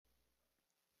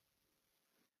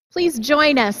Please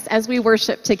join us as we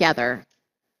worship together.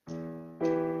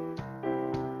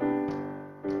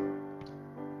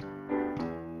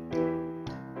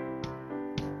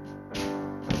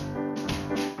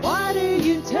 Water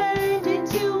you turned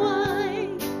into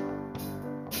wine.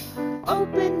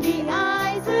 Open the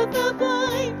eyes of the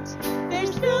blind.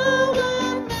 There's no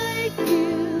one like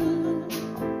you.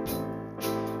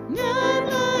 None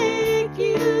like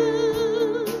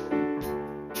you.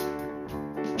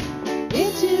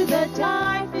 Into the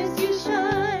darkness you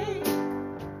shine.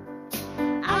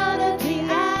 Out of the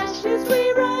ashes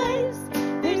we rise.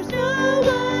 There's no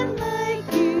one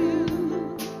like you.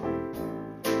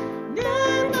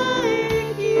 None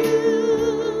like you.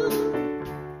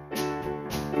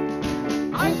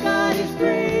 Our God is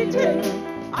greater.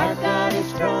 Our God is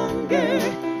stronger.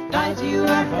 God, you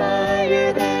are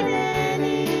higher than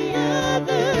any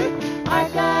other. Our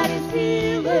God is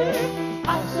healer.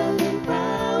 Awesome in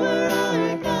power.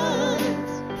 Our God.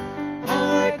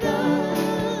 Our God.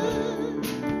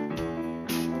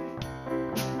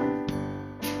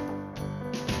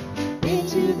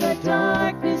 Into the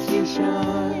darkness you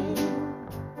shine.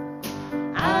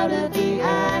 Out of the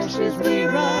ashes we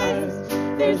rise.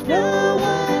 There's no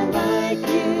one like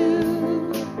you.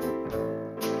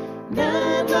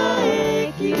 None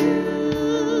like you.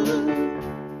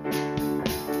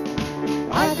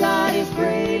 Our God is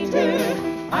greater.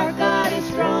 Our God is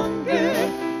stronger.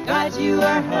 God, you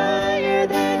are higher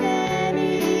than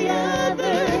any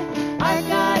other. Our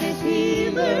God is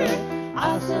healer.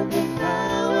 Awesome in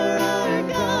power. Our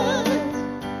God.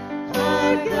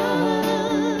 Our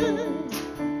God.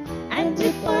 And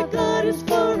if our God is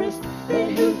for us,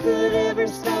 then who could ever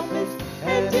stop us?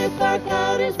 And if our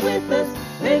God is with us,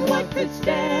 then what could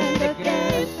stand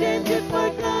against? And if our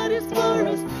God is for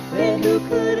us, then who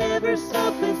could ever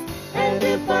stop us? And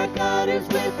if our God is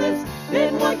with us,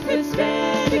 then what could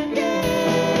stand against?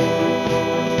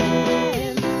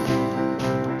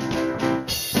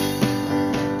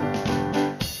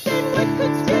 Then what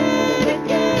could stand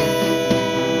against?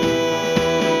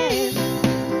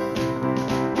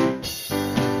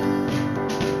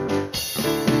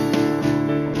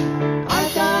 Our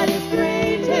God is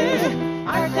greater.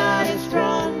 Our God is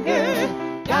stronger.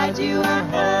 God, you are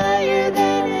higher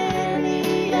than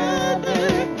any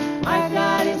other. Our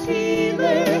God is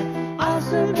healer.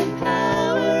 Awesome in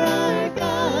power. Our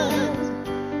God.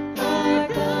 Our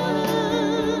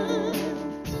God.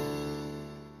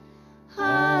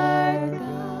 Our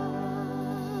God.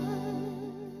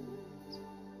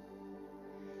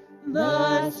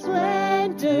 The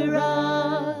splendor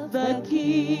of the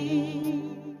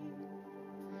King,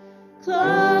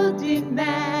 clothed in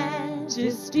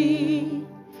majesty,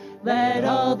 let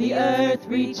all the earth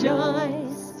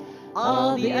rejoice,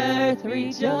 all the earth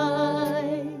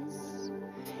rejoice.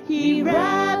 He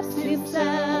wraps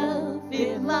himself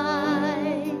in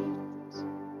light,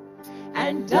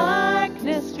 and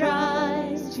darkness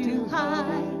tries to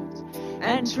hide,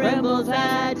 and trembles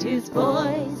at his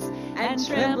voice, and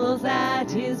trembles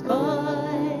at his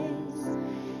voice.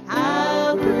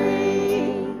 How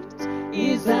great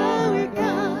is our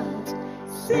God?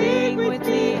 Sing with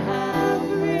me, how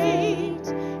great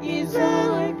is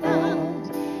our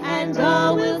God? And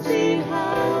all will sing,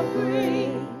 how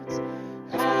great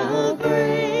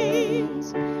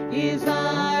is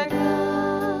our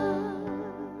God.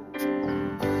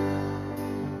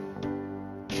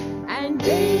 And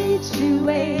age to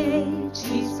age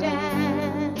he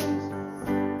stands,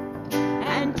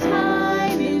 and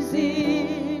time is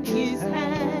in his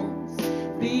hands,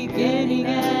 beginning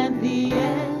and the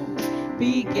end,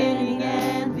 beginning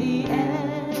and the end.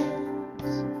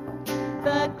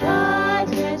 The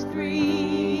Godhead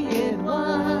three in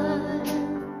one,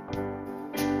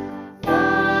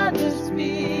 Father,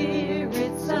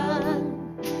 Spirit,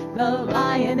 Son, the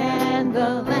Lion and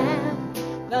the Lamb,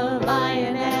 the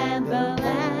Lion and the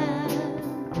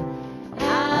Lamb.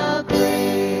 How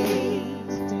great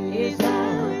is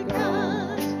our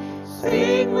God?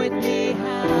 Sing with me,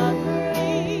 how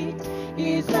great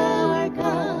is our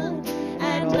God?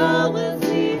 And all will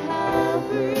see how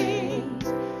great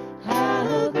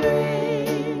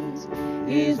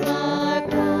is our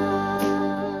God.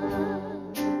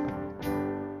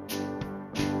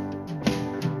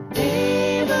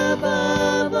 Name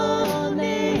above all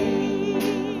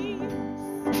names,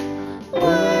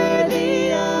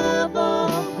 worthy of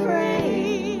all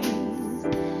praise.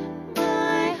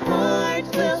 My heart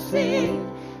will sing,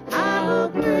 how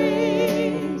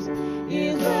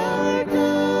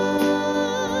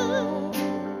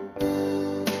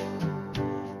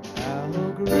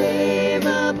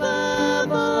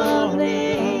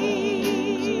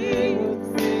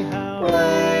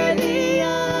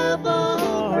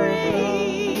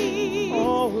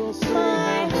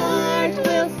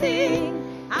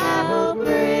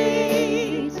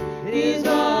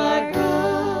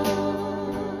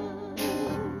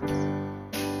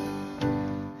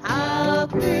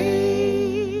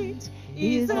great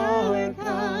is our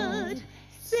God.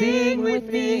 Sing with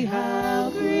me, how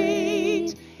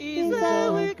great is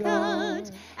our God.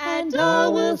 And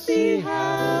all will see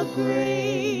how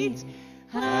great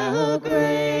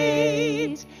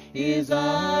is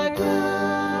our God.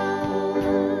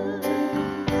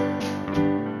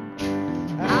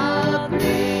 How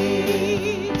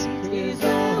great is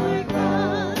our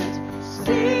God.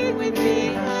 Sing with me,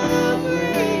 how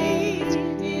great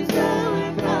is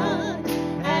our God.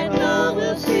 And all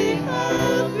will see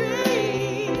how great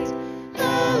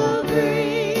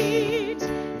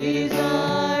is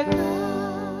our God.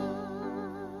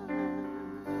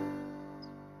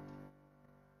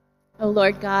 Oh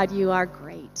Lord God, you are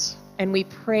great, and we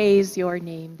praise your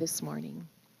name this morning.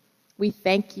 We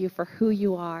thank you for who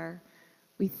you are.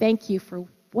 We thank you for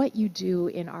what you do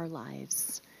in our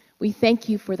lives. We thank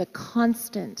you for the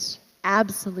constant,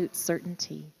 absolute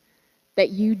certainty that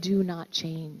you do not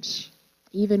change,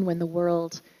 even when the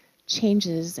world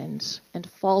changes and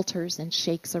falters and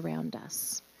shakes around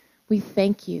us. We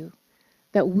thank you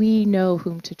that we know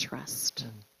whom to trust.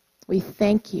 We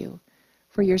thank you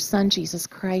for your Son, Jesus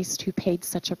Christ, who paid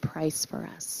such a price for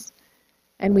us.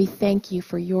 And we thank you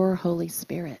for your Holy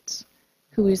Spirit,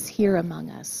 who is here among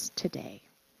us today.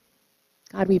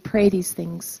 God, we pray these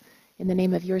things in the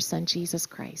name of your Son, Jesus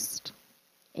Christ.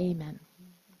 Amen.